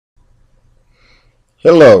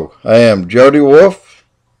Hello, I am Jody Wolf.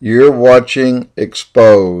 You're watching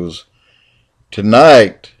EXPOZ.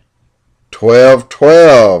 Tonight,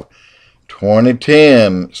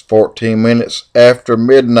 12/12/2010. It's 14 minutes after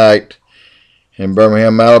midnight in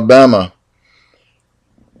Birmingham, Alabama.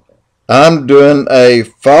 I'm doing a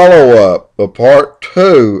follow-up, a part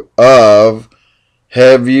 2 of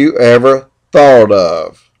Have You Ever Thought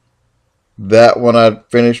Of? That one I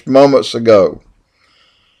finished moments ago.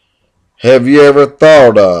 Have you ever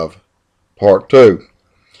thought of? Part 2.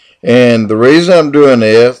 And the reason I'm doing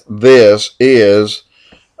this is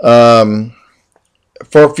for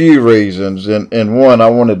a few reasons. And one, I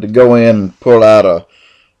wanted to go in and pull out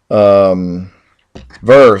a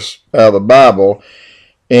verse out of the Bible.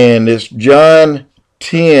 And it's John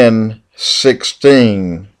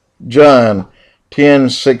 10:16. John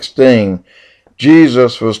 10:16.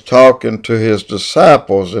 Jesus was talking to his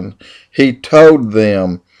disciples, and he told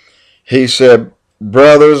them, he said,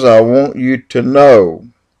 "Brothers, I want you to know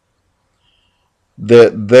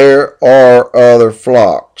that there are other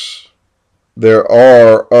flocks. There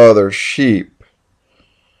are other sheep."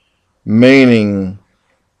 Meaning,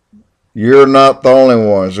 you're not the only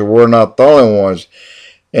ones, or we're not the only ones.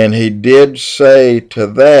 And he did say to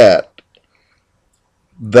that,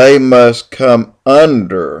 they must come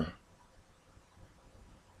under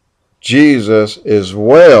Jesus as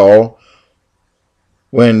well.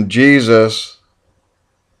 When Jesus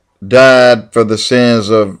died for the sins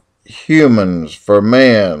of humans, for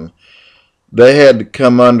man, they had to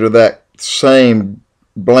come under that same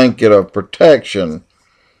blanket of protection.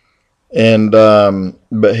 And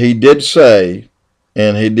but he did say,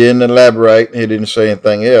 and he didn't elaborate, he didn't say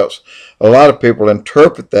anything else. A lot of people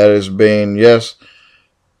interpret that as being, yes,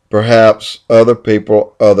 perhaps other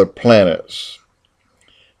people, other planets.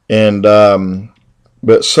 And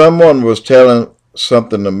but someone was telling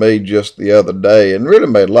something to me just the other day, and really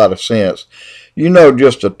made a lot of sense. You know,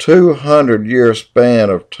 just a 200-year span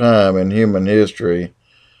of time in human history,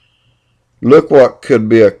 look what could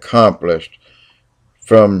be accomplished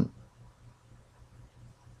from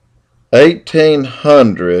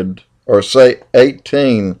 1800, or say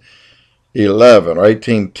 1811 or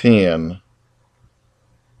 1810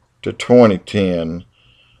 to 2010.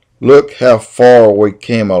 Look how far we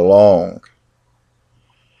came along.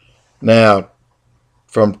 Now,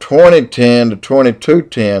 from 2010 to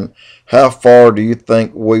 2210, how far do you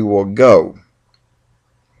think we will go?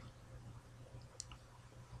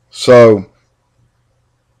 So,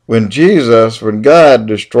 when God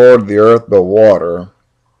destroyed the earth by water,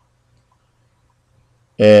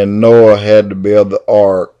 and Noah had to build the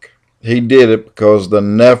ark, he did it because the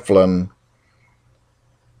Nephilim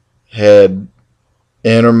had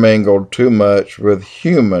intermingled too much with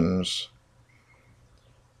humans,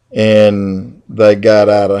 and they got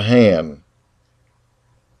out of hand,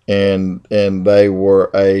 and they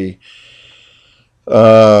were I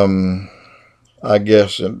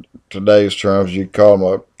guess in today's terms you'd call them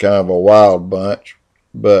a kind of a wild bunch,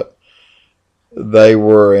 but they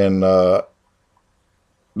were in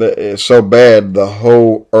it's so bad the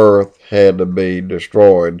whole earth had to be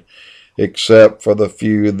destroyed, except for the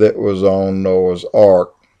few that was on Noah's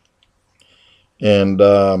ark. And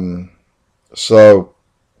so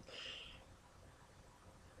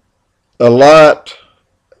a lot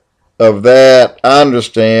of that, I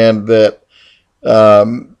understand that,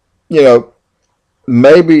 you know,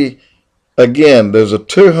 maybe, again, there's a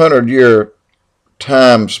 200-year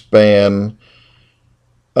time span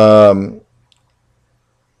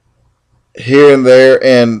here and there,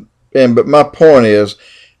 but my point is,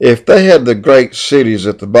 if they had the great cities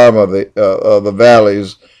at the bottom of the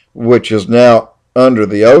valleys, which is now under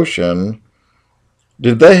the ocean,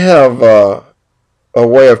 did they have a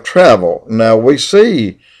way of travel? Now we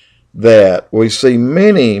see that. We see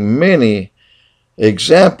many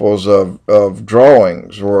examples of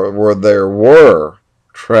drawings where there were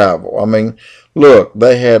travel. I mean, look,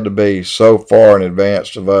 they had to be so far in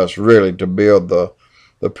advance of us, really, to build the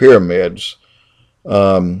pyramids.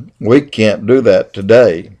 We can't do that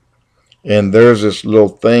today. And there's this little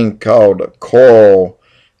thing called a Coral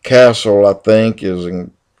Castle, I think, is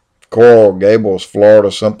in Coral Gables, Florida,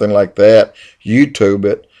 something like that. YouTube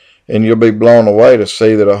it, and you'll be blown away to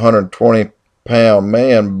see that a 120-pound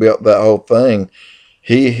man built that whole thing.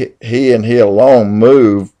 He alone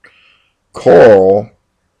moved coral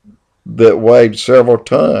that weighed several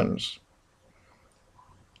tons.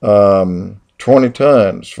 20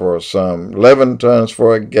 tons for some, 11 tons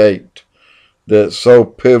for a gate that's so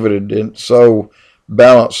pivoted and so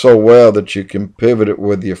balanced so well that you can pivot it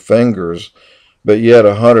with your fingers. But yet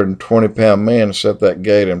a 120-pound man set that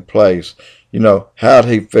gate in place. how'd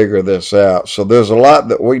he figure this out? So there's a lot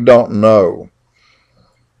that we don't know,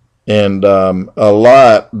 and a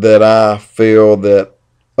lot that I feel that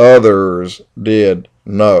others did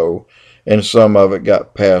know, and some of it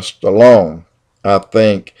got passed along. I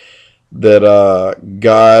think that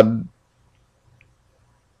God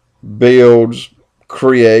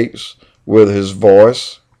creates with his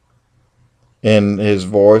voice, and his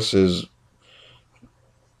voice is,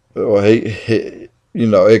 well,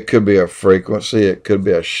 it could be a frequency, it could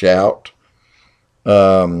be a shout,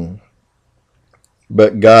 but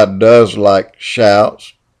God does like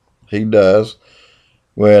shouts. He does.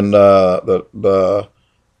 When the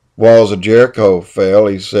walls of Jericho fell,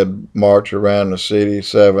 he said, march around the city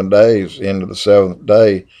 7 days. Into the seventh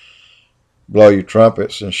day, blow your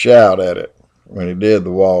trumpets and shout at it. When he did,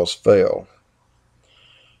 the walls fell.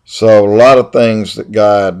 So a lot of things that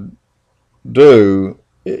God do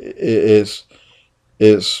is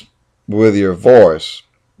with your voice.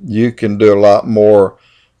 You can do a lot more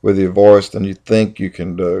with your voice than you think you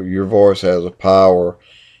can do. Your voice has a power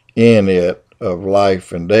in it of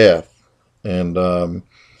life and death, and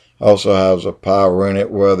also has a power in it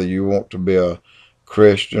whether you want to be a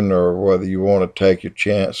Christian or whether you want to take your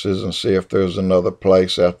chances and see if there's another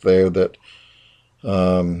place out there that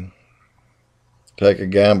take a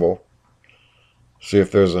gamble, see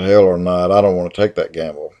if there's a hell or not. I don't want to take that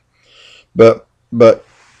gamble, but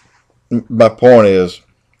my point is,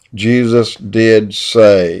 Jesus did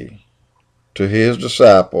say to his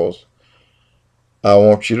disciples, I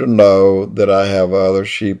want you to know that I have other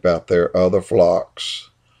sheep out there, other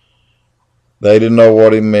flocks. They didn't know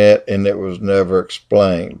what he meant, and it was never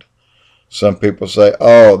explained. Some people say,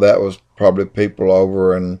 oh, that was probably people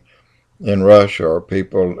over in Russia, or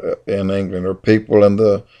people in England, or people in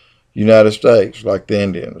the United States, like the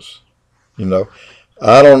Indians.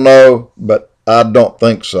 I don't know, but I don't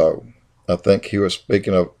think so. I think he was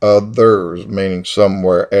speaking of others, meaning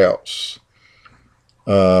somewhere else.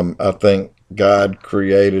 I think God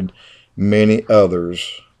created many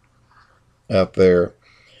others out there,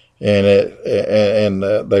 and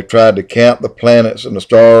they tried to count the planets and the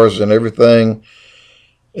stars and everything,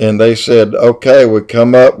 and they said, okay, we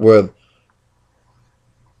come up with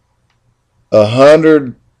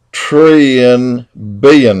 100 trillion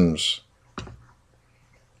billions.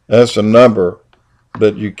 That's a number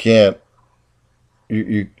that you can't.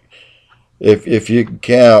 If you can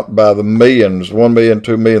count by the millions, 1 million,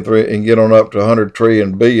 2 million, 3, and get on up to 100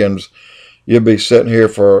 trillion billions, you'll be sitting here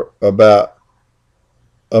for about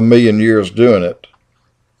 1,000,000 years doing it.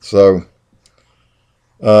 So,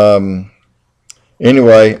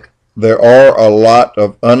 anyway, there are a lot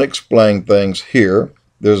of unexplained things here.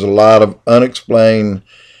 There's a lot of unexplained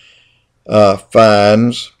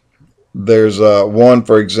finds. There's one,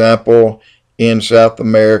 for example, in South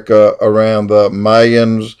America around the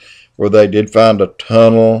Mayans, where they did find a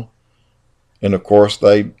tunnel, and of course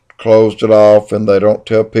they closed it off, and they don't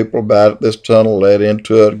tell people about it. This tunnel led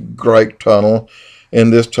into a great tunnel,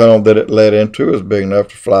 and this tunnel that it led into is big enough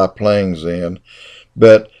to fly planes in.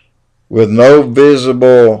 But with no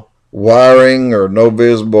visible wiring or no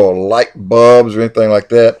visible light bulbs or anything like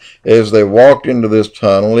that, as they walked into this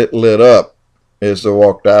tunnel, it lit up. As they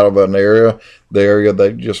walked out of an area, the area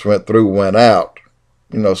they just went through went out.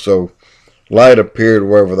 So light appeared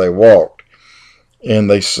wherever they walked. And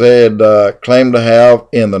they said, claimed to have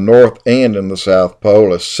in the North and in the South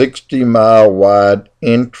Pole a 60-mile wide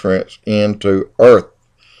entrance into Earth.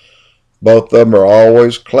 Both of them are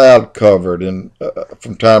always cloud covered, and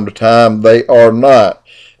from time to time they are not.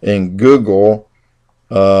 And Google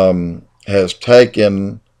has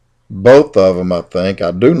taken both of them, I think.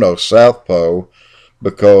 I do know South Pole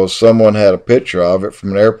because someone had a picture of it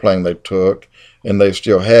from an airplane they took, and they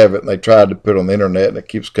still have it, and they tried to put it on the internet, and it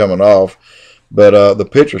keeps coming off. But the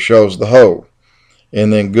picture shows the hole,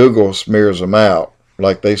 and then Google smears them out,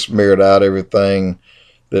 like they smeared out everything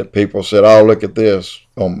that people said, oh, look at this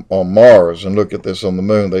on Mars, and look at this on the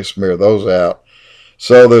moon. They smear those out.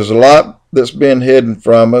 So there's a lot that's been hidden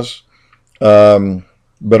from us.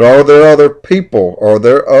 But are there other people? Are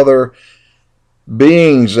there other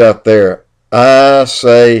beings out there? I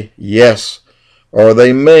say yes. Are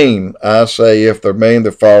they mean? I say if they're mean,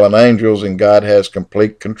 they're fallen angels, and God has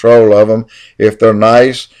complete control of them. If they're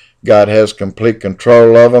nice, God has complete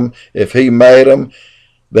control of them. If he made them,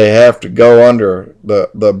 they have to go under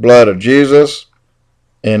the blood of Jesus.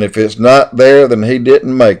 And if it's not there, then he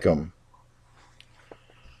didn't make them.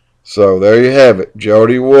 So there you have it.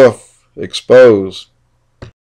 Jody Wolf, EXPOZ.